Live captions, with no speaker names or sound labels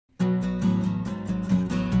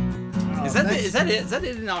Is that it? Is that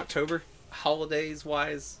it in October? Holidays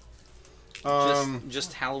wise?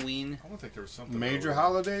 Just Halloween. I don't think there was something major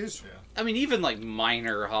holidays. Yeah. I mean, even like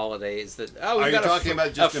minor holidays. That Are you talking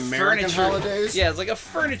about just American holidays? Yeah, it's like a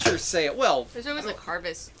furniture sale. Well, There's always like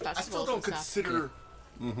harvest festivals. I still don't and stuff. consider.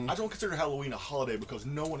 Mm-hmm. I don't consider Halloween a holiday because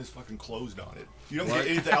no one is fucking closed on it. You don't get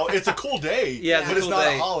anything else. It's a cool day, Yeah, but it's cool not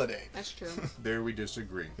day. a holiday. That's true. There we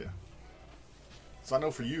disagree. Yeah. So I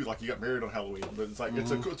know for you, like you got married on Halloween, but it's like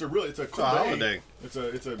it's a cool a holiday. It's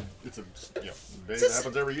a day that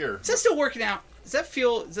happens every year. is that still working out? Does that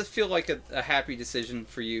feel like a happy decision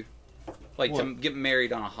for you? Like to What? get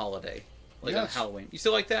married on a holiday, like on Yes. Halloween. You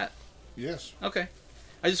still like that? Yes. Okay.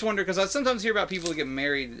 I just wonder because I sometimes hear about people that get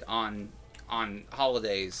married on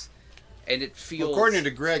holidays, and it feels. Well, according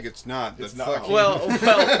to Greg, it's not. It's but not. fuck you. well,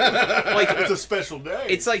 like It's a special day.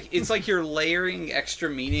 it's like you're layering extra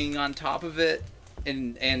meaning on top of it,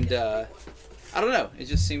 and I don't know. It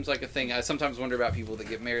just seems like a thing. I sometimes wonder about people that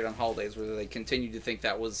get married on holidays, whether they continue to think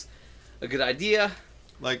that was a good idea.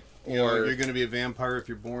 Like, Or- you're going to be a vampire if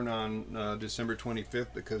you're born on December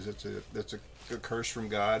 25th because that's a curse from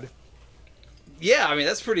God. Yeah, I mean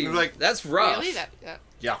that's pretty. Like- that's rough. Really?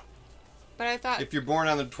 Yeah. But I thought. If you're born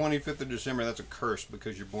on the 25th of December, that's a curse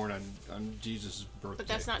because you're born on Jesus' birthday. But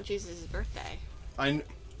that's not Jesus' birthday.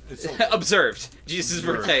 It's so Observed. Jesus'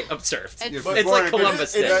 Observed. birthday. Observed. It's- But It's born like on-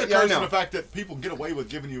 Columbus It Day. is a Yeah, I curse know. in the fact that people get away with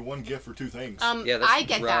giving you one gift for two things. Yeah, that's I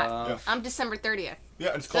get rough. that. I'm December 30th. Yeah,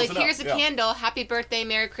 and it's So close like, enough. here's a yeah. candle. Happy birthday,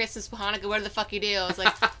 Merry Christmas, Hanukkah, whatever the fuck you do. It's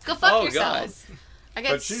like, go fuck Oh, yourselves. I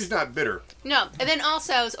get But she's not bitter. No, and then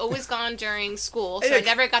also I was always gone during school, so I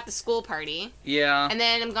never got the school party. Yeah. And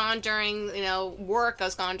then I'm gone during, work. I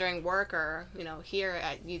was gone during work or, here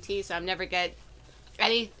at UT, so I never get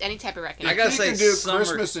any type of recognition. I gotta You say, can do summer-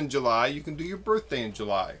 Christmas in July. You can do your birthday in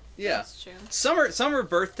July. Yeah. That's true. Summer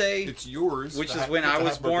birthday, It's yours. which It's is a when I happy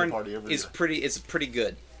was birthday born, party every is year. pretty. It's pretty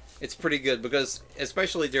good. It's pretty good because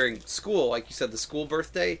especially during school, like you said, the school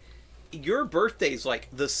birthday, your birthday is like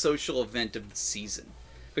the social event of the season.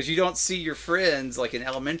 Because you don't see your friends like in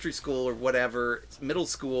elementary school or whatever, middle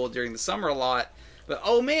school during the summer a lot. But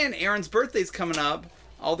oh man, Aaron's birthday's coming up.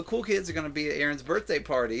 All the cool kids are going to be at Aaron's birthday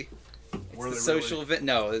party. Were The they social really? event.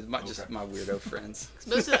 No, it's just Okay. my weirdo friends.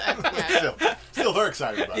 Most of the, Still, they're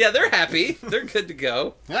excited about it. Yeah, they're happy. They're good to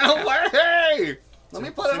go. Oh, hey! Let me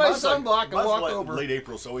put on my mine's like- sunblock and mine's walk like over. Late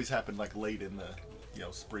April, so always happened like late in the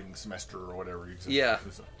spring semester or whatever. Yeah.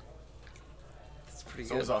 So It's pretty it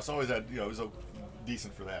good. was always had it was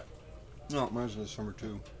decent for that. No, mine's in the summer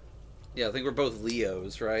too. Yeah, I think we're both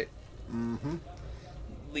Leos, right? Mm-hmm.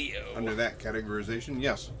 Leo. Under that categorization,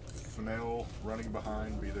 yes. Fennell running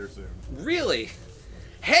behind, be there soon. Really?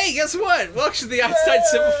 Hey, guess what? Welcome to the Einstein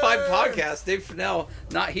Simplified podcast. Dave Fennell,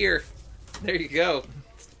 not here. There you go.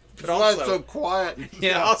 But Why it's so also, quiet?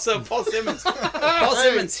 yeah, also Paul Simmons. Paul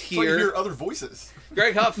Simmons So you here. hear other voices.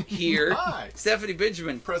 Greg Huff here. Hi. Stephanie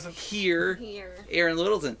Benjamin Present. here. here. Aaron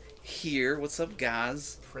Littleton here. What's up,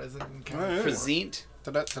 guys? Present. Yeah. Present.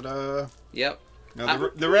 Ta-da, ta-da. Yep. Now,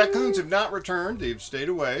 the raccoons have not returned. They've stayed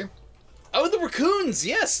away. Oh, the raccoons.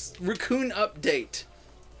 Yes. Raccoon update.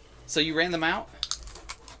 So you ran them out?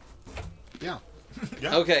 Yeah.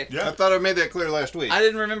 Yeah. Okay. I Yeah. thought I made that clear last week. I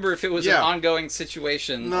didn't remember if it was an Yeah. ongoing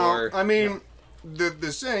situation no, or... I mean,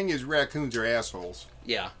 the saying is raccoons are assholes.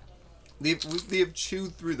 Yeah. They've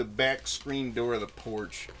chewed through the back screen door of the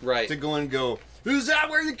porch. Right. To go and go, is that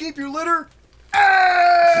where you keep your litter?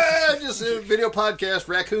 Ah! Just a video podcast,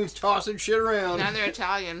 raccoons tossing shit around. Now they're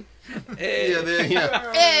Italian. Hey.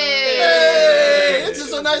 Yeah. Hey! Hey, it's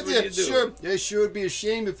just a nice What do you thing. do? Sure, it sure would be a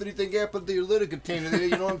shame if anything happened to your litter container there, you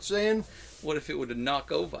know what I'm saying? What if it would have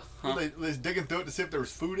knocked over? Huh? They was digging through it to see if there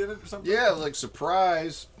was food in it or something. Yeah, like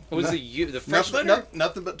surprise. What was the fresh litter?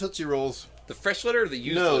 Nothing but Tootsie Rolls. The fresh litter or the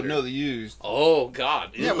used litter? No, the used. Oh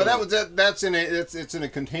God. Yeah, Ew. but that's in it's in a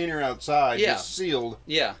container outside, Yeah. just sealed.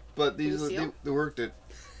 Yeah. But these Lucille? they worked at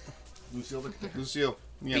Lucille. Lucille.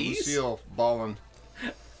 Yeah, Bees? Lucille ballin'.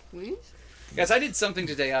 Hmm? Guys, I did something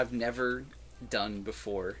today I've never done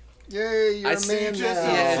before. Yay, you're I a see man just-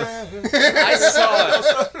 now.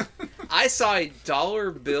 yeah. I saw a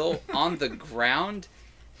dollar bill on the ground,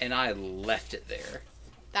 and I left it there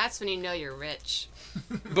That's when you know you're rich.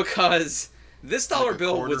 because this dollar Like a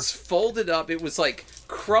bill quarter? was folded up. It was like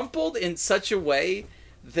crumpled in such a way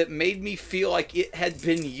that made me feel like it had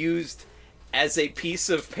been used as a piece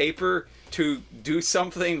of paper to do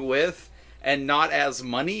something with and not as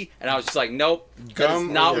money. And I was just like, nope, that is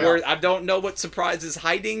Gum, not yeah. worth. I don't know what surprise is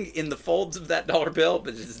hiding in the folds of that dollar bill,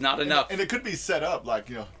 but it's not enough. And it could be set up like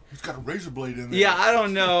it's got a razor blade in there. Yeah, I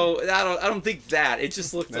don't know. I don't think that. It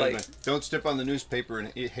just looked No, like no. Don't step on the newspaper and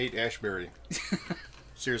hate Ashbury.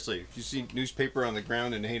 seriously, if you see newspaper on the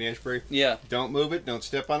ground in Haight-Ashbury, Yeah. don't move it, don't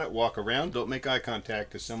step on it, walk around, don't make eye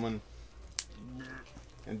contact to someone,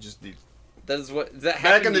 and just the That is what that back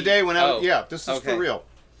happened in the to day you- when oh, this is okay. for real.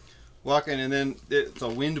 Walking and then the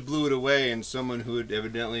wind blew it away, and someone who had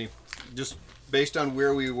evidently just based on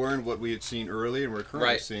where we were and what we had seen early and we're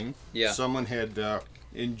currently Right. seeing, Yeah. someone had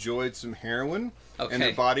enjoyed some heroin, Okay. and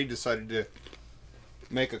their body decided to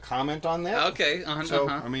make a comment on that. Okay. So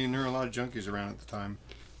I mean, there were a lot of junkies around at the time.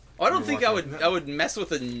 I don't You're think I walking- would mess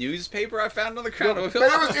with a newspaper I found on the ground. I would but go,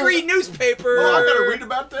 it was- "Oh, it free was- newspaper. Well, I gotta read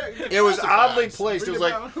about that. It was oddly Classifieds. placed. It Read was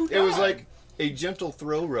about like who it was died. like a gentle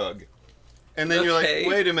throw rug, and then you're Okay.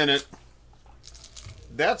 like, wait a minute,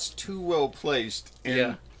 that's too well placed. And,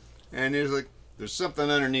 Yeah. and there's something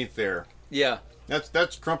underneath there. Yeah.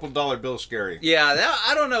 That's crumpled dollar bill scary. Yeah,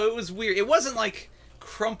 I don't know. It was weird. It wasn't like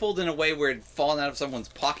crumpled in a way where it'd fallen out of someone's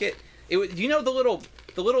pocket. It was, you know, the little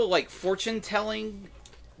like fortune telling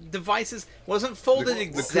devices wasn't folded The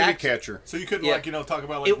cricket exactly. catcher. So you couldn't Yeah. like talk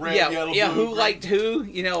about like red, yellow, yeah. blue, Who green? liked who?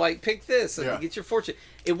 You know, like pick this and Yeah. get your fortune.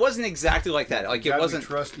 It wasn't exactly like that. Like it God we wasn't.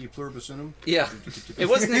 trust e pluribus unum. Yeah, it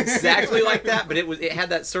wasn't exactly like that, but it was. It had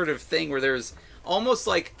that sort of thing where there's almost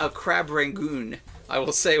like a crab rangoon. I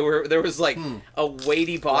will say where there was like a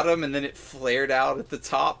weighty bottom and then it flared out at the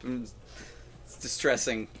top and it's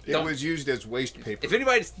distressing. It Don't- was used as waste paper. if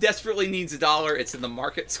anybody desperately needs $1, it's in the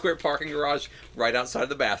Market Square parking garage right outside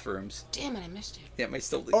the bathrooms. Damn it, I missed it. Yeah, it may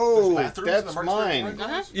still be. Oh, Bathrooms in that's the Merc mine. Square,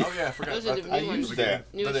 right? Uh-huh. Oh yeah, I forgot. Those are the about new I ones. used that. Are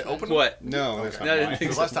they Newest open? What? No, that's Okay. No, I not didn't mine.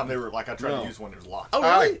 think The so. last time they were like, I tried No. to use one, it was locked. Oh,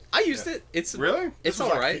 Ah. really? I used it. It's Really? It's This was all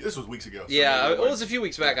like, right. This was weeks ago. so Yeah, maybe it was a few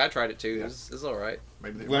weeks back. I tried it too. Yeah. It was all right.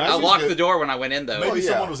 Maybe they When I used locked it- the door when I went in though. maybe Oh, yeah.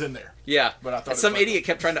 someone was in there. Yeah, But I thought and it some was like- idiot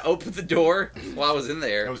kept trying to open the door while I was in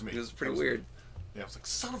there. That was me. It was pretty That was weird. me. Yeah, I was like,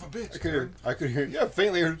 son of a bitch. I could hear, yeah,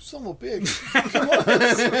 faintly heard, son of a pig. Come on.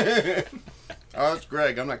 Oh, that's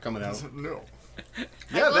Greg. I'm not coming out. No.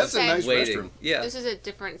 Yeah, will that's a say- nice Waiting. restroom. Yeah. This is a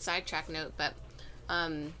different sidetrack note, but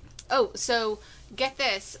so get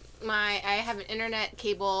this. I have an internet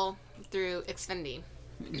cable through Xfinity.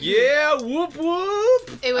 Yeah, whoop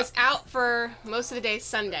whoop. It was out for most of the day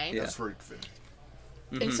Sunday. Yeah. That's for Xfinity.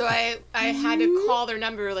 And so I had to call their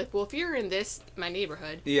number, like, well, if you're in my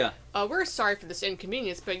neighborhood, Yeah. we're sorry for this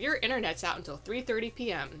inconvenience, but your internet's out until 3:30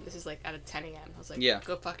 p.m. This is like at 10 a.m. I was like, Yeah.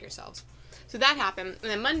 go fuck yourselves. So that happened,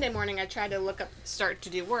 and then Monday morning I tried to start to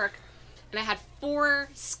do work, and I had 4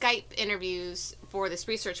 Skype interviews for this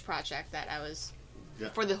research project that I was Yeah.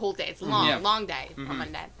 for the whole day. It's a long, Yeah. long day on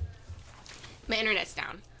Monday. My internet's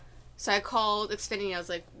down. So I called Xfinity. I was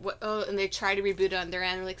like, "What?" Oh, and they tried to reboot it on their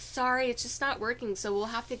end. They're like, "Sorry, it's just not working. So we'll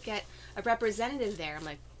have to get a representative there." I'm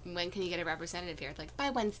like, "When can you get a representative here?" They're like, "By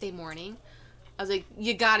Wednesday morning." I was like,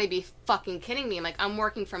 "You gotta be fucking kidding me!" I'm like, "I'm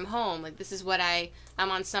working from home. Like, this is what I'm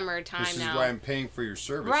on summertime This is now." why I'm paying for your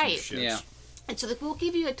service. Right. And shit. Yeah. And so like, we'll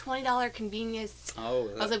give you a $20 convenience. Oh.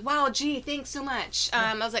 I was like, "Wow, gee, thanks so much."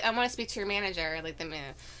 I was like, "I want to speak to your manager." Like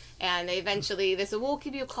and they eventually they said, "We'll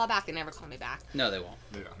give you a call back." They never called me back. No, they won't.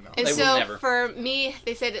 Yeah, no. And They so will never. for me,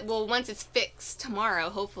 they said, well, once it's fixed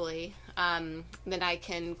tomorrow, hopefully, then I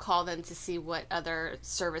can call them to see what other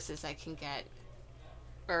services I can get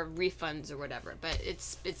or refunds or whatever. But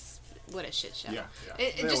it's what a shit show. Yeah, yeah.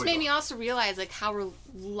 It There just we made go. me also realize like how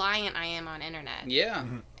reliant I am on internet. Yeah.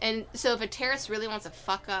 And so if a terrorist really wants to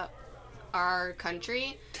fuck up our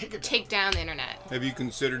country, take down the internet. Have you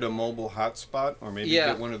considered a mobile hotspot, or maybe Yeah.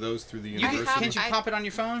 get one of those through the You university? have- can't you I- pop it on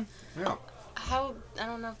your phone? Yeah. How I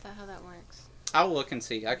don't know how that works. I'll look and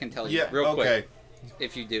see. I can tell you Yeah. real Okay. quick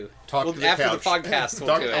if you do. Talk We'll- to the after couch. the podcast, we'll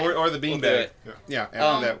Talk- do it. or the We'll do beanbag. it. Yeah.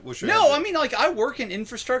 After that, we'll show you. No, I mean like I work in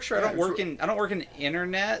infrastructure. I don't Yeah, work in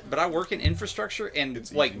internet, but I work in infrastructure, and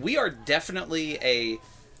It's like easy. we are definitely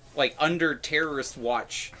under terrorist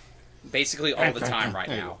watch, basically all the time right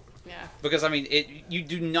There you now. Yeah. Because I mean, you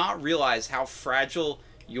do not realize how fragile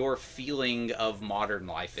your feeling of modern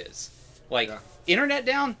life is. Like Yeah. internet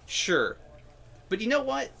down, sure, but you know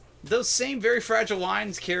what? Those same very fragile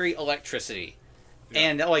lines carry electricity,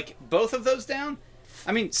 and like both of those down.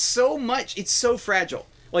 I mean, so much. It's so fragile.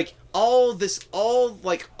 Like all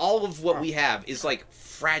of what we have is like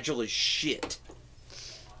fragile as shit,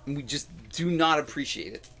 and we just do not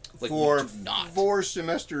appreciate it. Like, For we do not. 4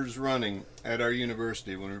 semesters running at our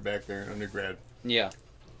university when we were back there undergrad, Yeah.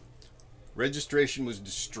 registration was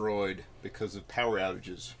destroyed because of power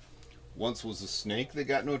outages. Once was a snake that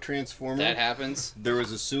got no transformer. That happens. There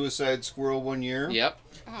was a suicide squirrel one year. Yep.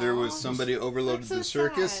 There was somebody overloaded That's so the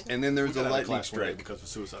circus, sad. and then there was We a got out of lightning class one day strike. because of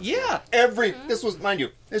suicide. Yeah. This was, mind you,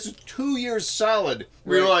 this was 2 years solid.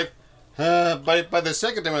 We were Right. like, by the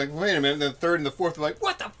second time, we're like, wait a minute. And the third and the fourth, we're like,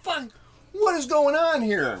 what the fuck? What is going on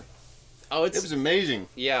here? Oh, It was amazing.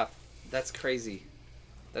 yeah, that's crazy.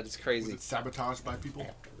 That is Was crazy. it sabotaged by people?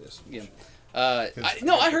 Yeah. I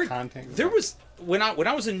heard Content. there was when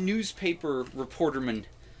I was a newspaper reporterman.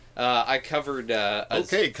 I covered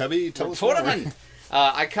Okay, Cubby, tell us more. reporterman.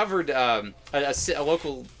 I covered a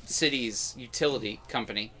local city's utility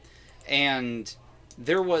company, and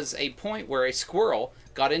there was a point where a squirrel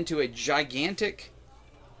got into a gigantic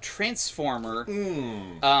transformer,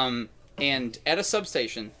 and at a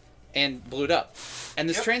substation, and blew it up. And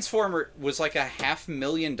this transformer was like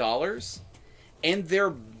 $500,000, and they're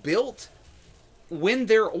built when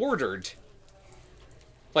they're ordered.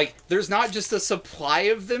 Like, there's not just a supply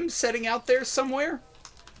of them sitting out there somewhere.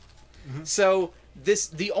 So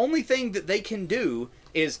the only thing that they can do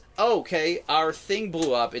is, okay, our thing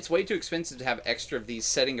blew up. It's way too expensive to have extra of these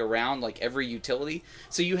sitting around like every utility.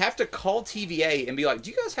 So you have to call TVA and be like,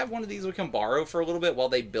 do you guys have one of these we can borrow for a little bit while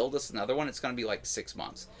they build us another one? It's going to be like 6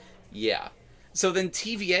 months. Yeah. So then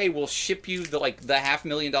TVA will ship you the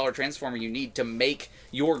 $500,000 transformer you need to make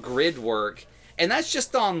your grid work. And that's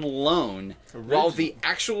just on loan, while the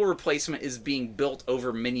actual replacement is being built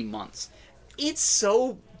over many months. It's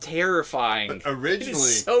so terrifying. Originally,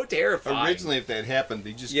 it's so terrifying. Originally, if that happened,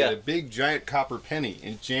 they just get a big giant copper penny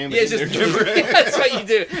and jam Yeah, it it's in just there. that's what you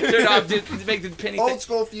do. Turn off, to make the penny. Old thing.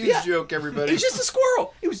 school fuse joke, everybody. It was just a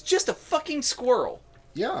squirrel. It was just a fucking squirrel.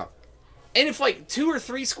 Yeah. And if like 2 or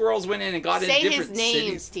 3 squirrels went in and got in Say different his name,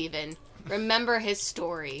 cities, Steven. Remember his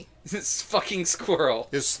story. this fucking squirrel.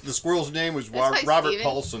 The squirrel's name was That's why Robert Steven-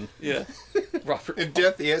 Paulson. Yeah, Robert. In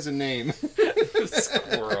death, he has a name.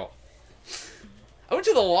 Squirrel. I went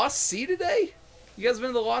to the Lost Sea today. You guys been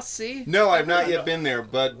to the Lost Sea? No, I've not yet been there,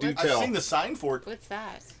 but do I've tell. seen the sign for it. What's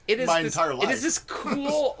that? It is My this, entire It is life. this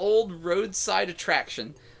cool old roadside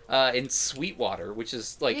attraction in Sweetwater, which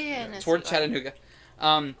is like Yeah, no, toward Sweetwater.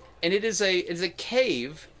 Chattanooga, and it is a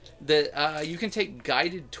cave that you can take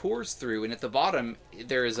guided tours through. And at the bottom,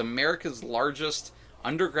 there is America's largest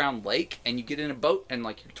underground lake, and you get in a boat, and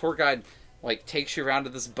like your tour guide like takes you around to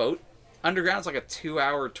this boat underground. It's like a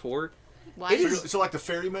 2-hour tour. Why? It is- So like the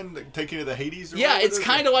ferryman that take you to the Hades? Or Yeah, whatever it's it is?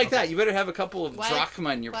 kind of like that. You better have a couple of Why-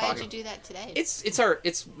 drachma in your Why pocket. did you do that today?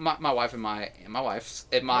 It's my wife and my wife's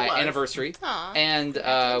at my wife. anniversary, Aw,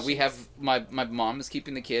 and we have my mom is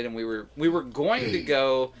keeping the kid, and we were going to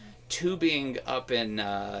go tubing up in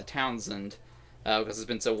Townsend because it's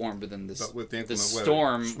been so warm, but then But with the the inclement weather,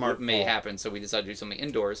 storm smart may call. happen, so we decided to do something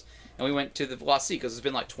indoors, and we went to the Lost Sea because it's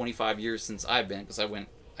been like 25 years since I've been, because I went,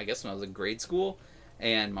 I guess, when I was in grade school,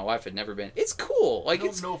 and my wife had never been. It's cool, I like don't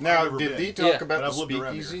it's know if I've Now, ever did been. they talk Yeah. about But the I've lived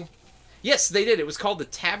around speakeasy? here. Yes, they did. It was called the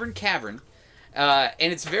Tavern Cavern, and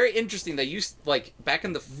it's very interesting. They used like back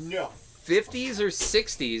in the No. 50s or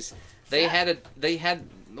 60s, they had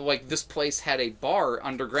like this place had a bar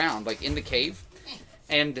underground, like in the cave,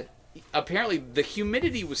 and apparently the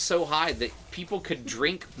humidity was so high that people could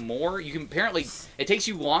drink more. You can apparently it takes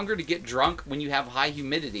you longer to get drunk when you have high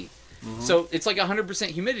humidity. So it's like 100%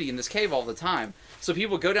 humidity in this cave all the time. So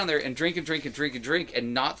people would go down there and drink and drink and drink and drink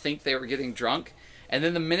and not think they were getting drunk. And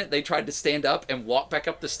then the minute they tried to stand up and walk back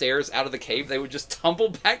up the stairs out of the cave, they would just tumble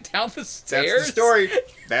back down the stairs. That's the story.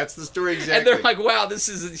 That's the story exactly. And they're like, "Wow, this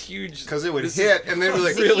is a huge." because it would this hit, and then it was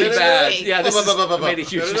like really Huge bad. mistake. Yeah, this Blah, blah, blah, is blah, made a blah.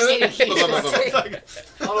 huge Blah, blah, blah, mistake. blah, blah, blah, blah. Like,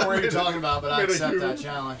 I don't know what you're talking about, but I Made a accept huge- that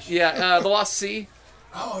challenge. Yeah, the Lost Sea.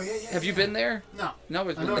 Oh, yeah, yeah. Have you been there? No. No,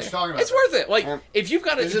 it's I been know what there. you're talking about. It's worth it. Like if you've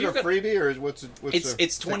got Is if it a you've got, freebie or is what's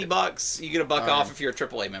it's $20. You get a buck Alright. off if you're a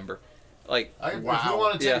AAA member. Like, If we Wow.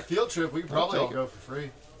 want to take Yeah. a field trip, we could probably I'll all take go for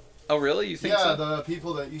free. oh really? You think Yeah, so? the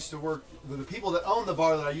people that used to work, the people that own the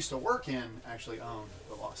bar that I used to work in actually own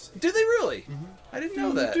the Lost Sea. Do they really? I didn't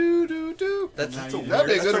know that. Do do do. That's Now that's you a do. That'd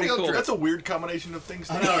be a that's good pretty field cool. trip. That's a weird combination of things.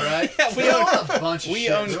 I know, right? Yeah, we They own- own a bunch of we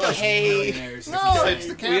shit. own They're like cave- millionaires. No, it's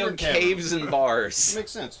the We Cavern own Cavern. caves and bars.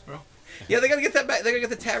 Makes sense. Yeah, they gotta get that back. They gotta get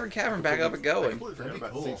the Tavern Cavern back up and I going. completely forgot That'd be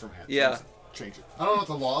about cool. things from Hatch. Yeah. Change it. I don't know what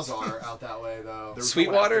the laws are out that way, though. There was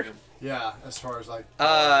Sweetwater? no Yeah, as far as like.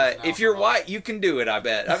 If you're white, you can do it. I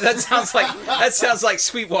bet. I mean, that sounds like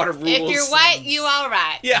Sweetwater rules. If you're white, you all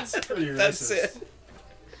right. yeah, pretty that's racist. it.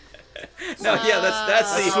 No, yeah, that's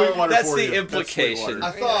That's Sweetwater that's for the you. That's implication. Sweetwater.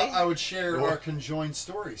 I thought Really? I would share Or- our conjoined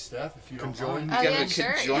story, Steph, if you don't Conjoined? mind. Oh, Got yeah, a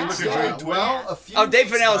sure. conjoined Yeah. story? Conjoined twin? Well, a few Oh, Dave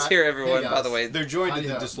weeks Fennell's back- here, everyone. Hey, by guys. the way, They're joined How at do the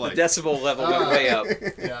you know? the dislike. decibel level went way up.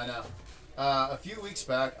 Yeah, I know. A few weeks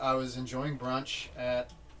back, I was enjoying brunch at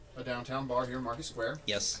a downtown bar here in Market Square.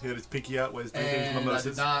 Yes. He had his pinky out with his drinking And I did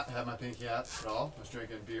mimosas. not have my pinky out at all. I was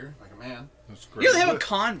drinking beer like a man. That's You know they great.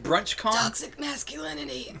 have a brunch con. Toxic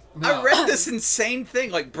masculinity. I No. read this insane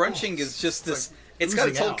thing. Like brunching is just this. It's got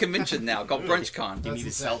its oozing whole out. convention now called BrunchCon. That's need a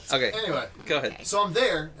insane. Okay, Anyway, go ahead. so I'm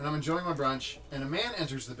there and I'm enjoying my brunch, and a man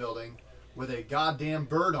enters the building with a goddamn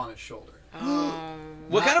bird on his shoulder.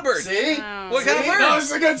 What kind of bird? See? What kind of bird? No, this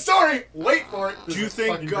is a good story. Wait for it. This Do you is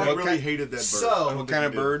think fucking God great. really hated that bird? So- I don't What think kind he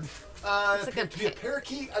of did. bird? It's like to be a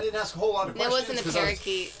parakeet. I didn't ask a whole lot of It questions. wasn't a 'cause I was-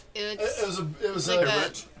 parakeet. It was like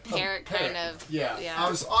a a parrot kind of. Yeah. Yeah. I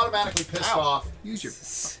was automatically pissed off. Use your.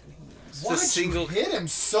 Why Just did single- you hit him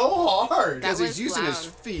so hard? That Because was he's using his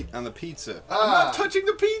loud. feet on the pizza. I'm not touching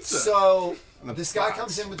the pizza. So The this guy box,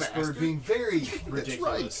 comes in with this bastard. bird being very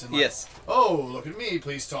ridiculous. And like, Yes. oh, look at me.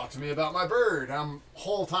 Please talk to me about my bird.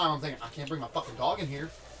 Whole time I'm thinking, I can't bring my fucking dog in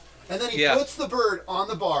here. And then he Yeah. puts the bird on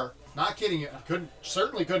the bar. Not kidding you. I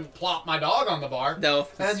certainly couldn't plop my dog on the bar. No.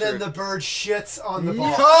 that's And then true. the bird shits on the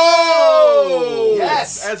bar. Oh!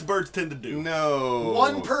 Yes. As birds tend to do. No.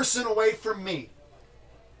 One person away from me.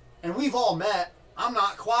 And we've all met. I'm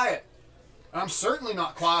not quiet. I'm certainly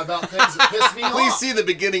not quiet about things that piss me off. Please see the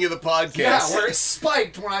beginning of the podcast. Yeah, where it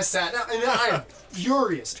spiked when I sat down. And then I am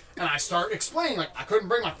furious. And I start explaining, like, I couldn't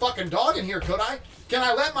bring my fucking dog in here, could I? Can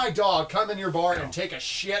I let my dog come in your bar and take a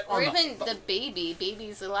shit on Or the... even the baby.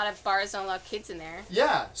 Babies, a lot of bars don't allow kids in there.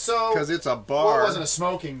 Yeah, so... Because it's a Well, bar. it wasn't a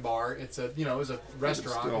smoking bar. It's a, it was a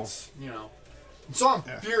restaurant. still. It's, So I'm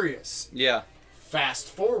furious. Yeah. Fast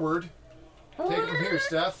forward. Take it from here,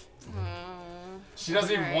 Steph. She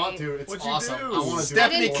doesn't even want to. It's What'd you awesome. do? I want to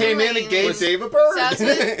Stephanie do it. came in and gave What's- Dave a bird. So I was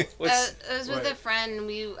with, What's- I was with Wait. a friend.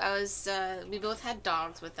 We both had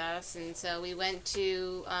dogs with us, and so we went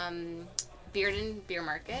to Bearden Beer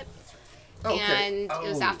Market. Okay. And it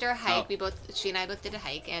was Oh. after a hike. She and I both did a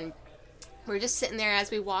hike, and we were just sitting there.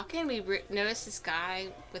 As we walk in, we noticed this guy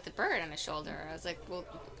with a bird on his shoulder. I was like, well,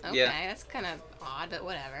 okay, Yeah. that's kind of odd, but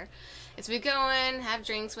whatever. And so we go in, have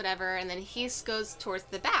drinks, whatever, and then he goes towards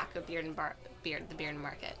the back of the Bearden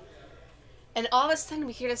Market. And all of a sudden,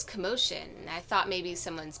 we hear this commotion. And I thought maybe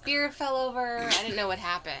someone's beer fell over. I didn't know what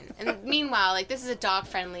happened. And meanwhile, like, this is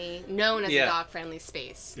a known as Yeah. a dog-friendly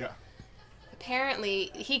space. Yeah.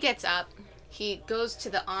 Apparently, he gets up, he goes to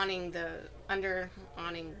the under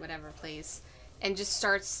awning, whatever place, and just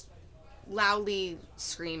starts loudly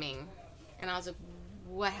screaming. And I was like,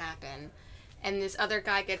 what happened? And this other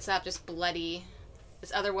guy gets up, just bloody.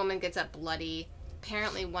 This other woman gets up bloody.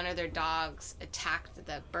 Apparently, one of their dogs attacked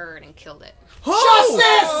the bird and killed it. Justice!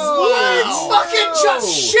 Wow. Fucking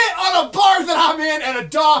just shit on a bar that I'm in and a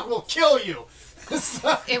dog will kill you.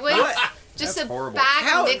 It was just That's a horrible.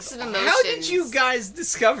 bad mix of emotions. How did you guys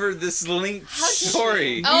discover this linked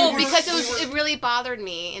story? Oh, We were- because we were- it really bothered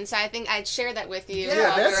me, and so I think I'd share that with you. Yeah,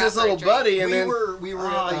 while we that's were his out for a little drink. buddy, and we then were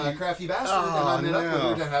at Crafty Bastard, and I met up with no.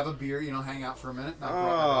 her to have a beer, hang out for a minute. And I brought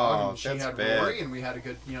my dog, and she that's had bad. Rory, and we had a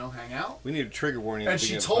good, hang out. we need a trigger warning. at And the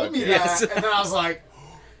she beginning told of the me podcast. that, and then I was like,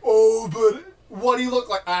 oh, but what he looked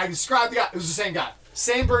like. I described the guy. It was the same guy.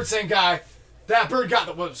 Same bird, same guy. That bird got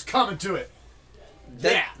what was coming to it.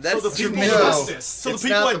 Yeah. That's So the people, No. Justice. so the It's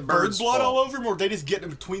people not had the bird bird's blood fault. all over him, or they just get in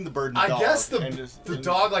between the bird and the I dog? guess the and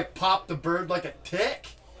dog popped the bird like a tick.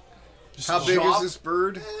 Just How big is chopped- this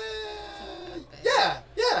bird? Yeah.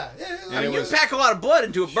 And I mean, it you was- pack a lot of blood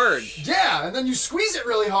into a bird. Yeah, and then you squeeze it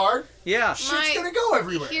really hard. Yeah. Shit's gonna go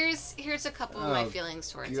everywhere. Here's a couple of my Oh, feelings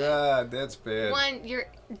towards it. God, that's bad. One, your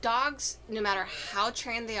dogs, no matter how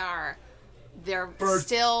trained they are, they're Bird.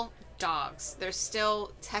 still dogs. They're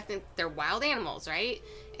still they're wild animals, right?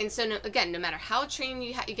 And so, no matter how trained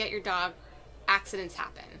you get your dog, accidents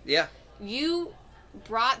happen. Yeah. You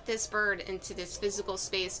brought this bird into this physical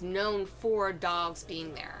space known for dogs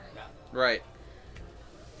being there. Right.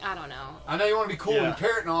 I don't know. I know you want to be cool Yeah. and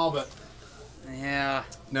parrot and all, but Yeah.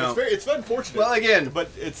 No. It's unfortunate. Well, again, but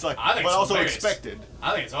it's like, I think but it's also hilarious. expected.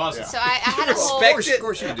 I think it's awesome. Yeah. So I had a whole. Respect it. Of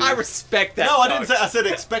course you do. I respect that. No, I dog. didn't say. I said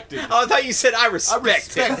expected. Oh, I thought you said I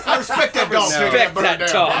respect it. I respect that dog. No. Respect that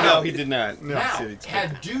dog. no, he did not. No. Now, He said he-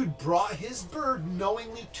 had dude brought his bird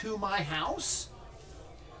knowingly to my house,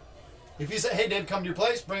 if he said, hey, Dave, come to your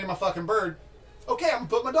place, bring in my fucking bird, okay, I'm gonna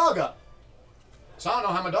put my dog up. So I don't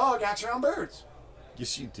know how my dog acts around birds.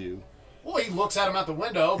 Yes, you do. Well, he looks at him out the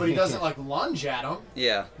window, but he doesn't, lunge at them.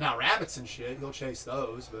 Yeah. Now, rabbits and shit, he'll chase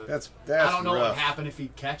those, but That's I don't know what rough. would happen if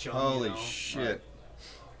he'd catch them. Holy shit.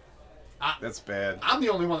 That's bad. I'm the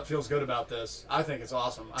only one that feels good about this. I think it's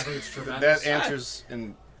awesome. I think it's That tremendous. answers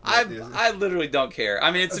in. I literally don't care. I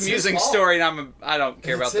mean, it's It's an his amusing fault. story, and I don't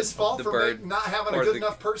care It's about his fault the for bird. not having a or good the-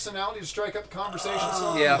 enough personality to strike up the conversation.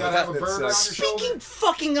 So Yeah, you gotta have a that bird around your sucks. shoulder. Speaking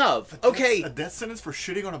fucking of, okay, A death sentence for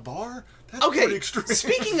shitting on a bar? That's okay. pretty extreme.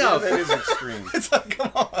 Speaking of, That is extreme. It's like,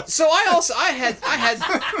 come on. so I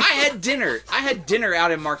had dinner. I had dinner out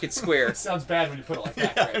in Market Square. Sounds bad when you put it like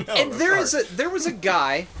that. Right? And there was a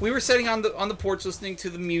guy. We were sitting on the porch listening to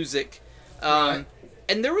the music, Right.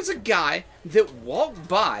 and there was a guy that walked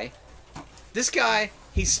by. This guy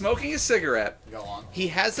He's smoking a cigarette. Go on. He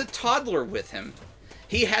has a toddler with him.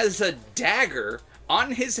 He has a dagger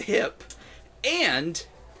on his hip and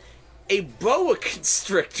a boa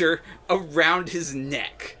constrictor around his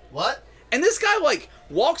neck. What? And this guy, like,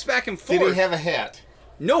 walks back and forth. Did he have a hat?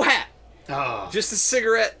 No hat. Ah. Just a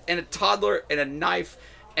cigarette and a toddler and a knife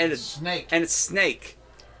and a Snake. And a snake.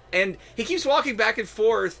 And he keeps walking back and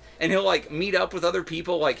forth, and he'll, like, meet up with other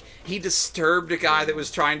people. Like, he disturbed a guy that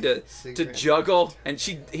was trying to juggle, and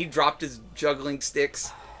he dropped his juggling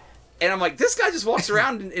sticks. And I'm like, this guy just walks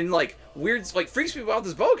around in like, weird, like, freaks people out with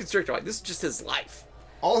his boa constrictor. Like, this is just his life.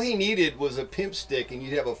 All he needed was a pimp stick, and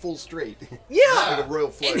you'd have a full straight. Yeah. Like a royal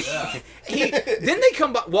flush. Then they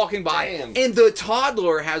come walking by, Damn. and the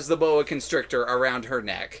toddler has the boa constrictor around her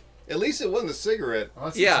neck. At least it wasn't a cigarette. Well,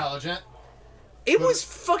 that's Yeah. intelligent. It was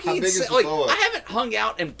fucking How big is insane. the Like, boa? I haven't hung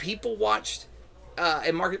out and people watched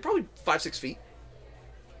and market probably 5-6 feet.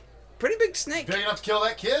 Pretty big snake. Big enough to kill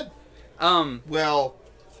that kid? Well,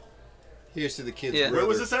 here's to the kids. Yeah. Where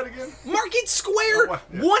was this at again? Market Square Oh,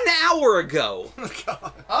 yeah. 1 hour ago.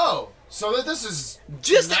 Oh, so that this is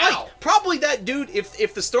Just now. like probably that dude.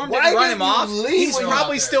 If the storm Why didn't run didn't him you off, leave he's when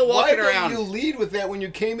probably you- still Why walking didn't around. you lead with that when you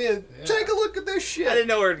came in? Yeah. Take a look at this shit. I didn't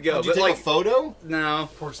know where to go, Did you but take like a photo? no.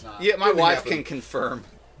 Of course not. Yeah, my Couldn't wife happen. can confirm.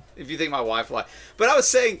 If you think my wife lied, but I was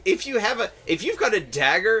saying if you've got a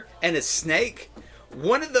dagger and a snake,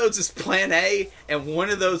 one of those is Plan A and one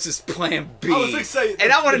of those is Plan B. I was gonna say,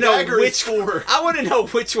 and I want to the know dagger is which for- I want to know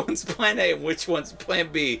which one's Plan A and which one's Plan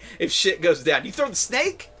B. If shit goes down, you throw the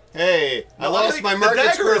snake. Hey, I No, lost think my the market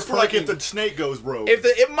dagger square is for like if parking. the snake goes rogue.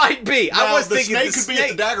 It might be. I Now, was the thinking snake the could snake. be if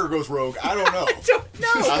the dagger goes rogue. I don't know. I don't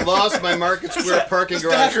know. I lost my market square parking This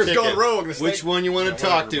garage dagger's ticket. gone rogue. The Which snake- one you want to Yeah,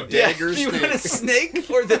 talk to? whatever, but- Yeah, Dagger or you want a snake? snake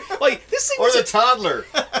or the like? This thing Or was the toddler?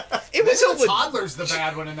 it was Maybe a the toddler's the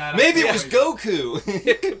bad one in that. Maybe it idea. was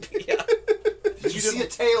Goku. yeah. Did you see a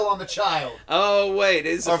tail on the child? Oh wait,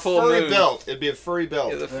 it's a A full furry moon. belt. It'd be a furry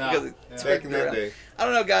belt. Yeah, the- Yeah. because Yeah. it's Back in that around. day. I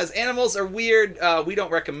don't know, guys. Animals are weird. We don't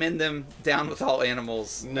recommend them. Down with all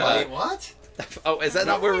animals. No. Wait, what? Oh, is that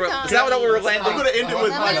not Oh where my we're? God. Is that not where we're I'm landing? I'm going to end it with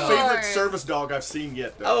my Oh, favorite Lord. service dog I've seen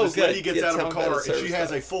yet. Though. Oh, this good. lady gets Yeah, out tell of a me about car a and she service has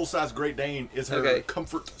dog. a full-size Great Dane. Is her Okay.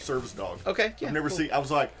 comfort service dog. Okay, yeah. I've never cool. seen. I was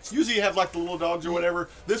like, usually you have like the little dogs or whatever.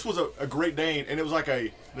 This was a Great Dane, and it was like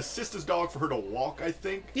an assistance dog for her to walk. I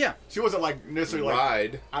think. Yeah. She wasn't like necessarily like.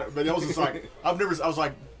 Ride. But it was just like I was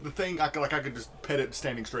like the thing. I could just pet it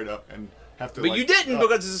standing straight up and have to. But like, you didn't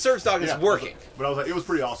because it's a service dog. It's yeah, working. But I was like, it was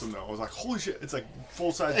pretty awesome though. I was like, holy shit! It's like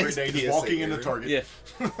full-size Great Thanks, Dane just PSA walking into Aaron. Target.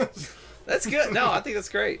 Yeah. That's good. No, I think that's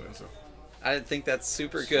great. So, I think that's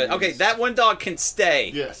super good. Okay, that one dog can stay.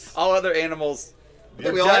 Yes. All other animals.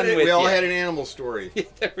 Yeah. We all, done had, with we all you. had an animal story.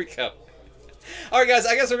 There we go. All right, guys.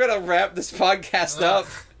 I guess we're gonna wrap this podcast up.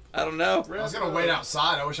 I don't know. I was gonna wait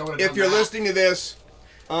outside. I wish I would have done If you're that. listening to this,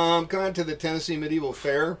 come on to the Tennessee Medieval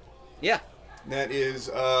Fair. Yeah. That is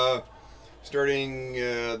starting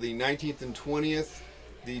the 19th and 20th,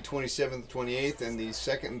 the 27th, 28th, and the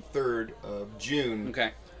 2nd and 3rd of June.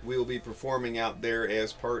 Okay. We will be performing out there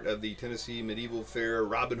as part of the Tennessee Medieval Fair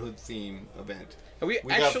Robin Hood theme event. Are we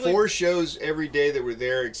We actually? got 4 shows every day that we're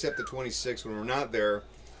there, except the 26th when we're not there.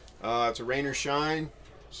 It's a rain or shine,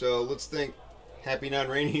 so let's think happy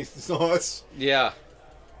non-rainy thoughts, Yeah.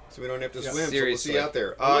 so we don't have to Yeah, swim. seriously. So we'll see you out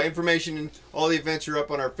there. Information and all the events are up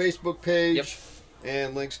on our Facebook page, Yep.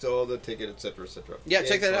 and links to all the ticket, etc., etc. Yeah,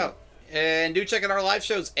 check that out. And do check out our live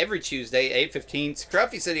shows every Tuesday, 8:15,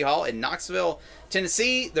 Scruffy City Hall in Knoxville,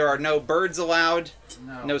 Tennessee. There are no birds allowed,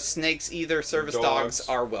 no snakes either. Service dogs Dogs.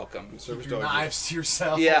 are welcome. Service Keep your dog. knives to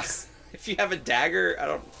yourself. Yeah. If you have a dagger, I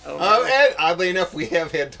don't know. And oddly enough, we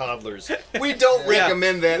have had toddlers. We don't Yeah.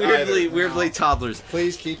 recommend that weirdly, either. weirdly toddlers.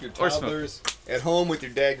 Please keep your Or smoke. toddlers at home with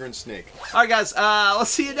your dagger and snake. All right, guys.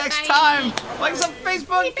 Let's see you next Bye. time. Like us on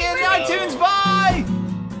Facebook and iTunes. Bye.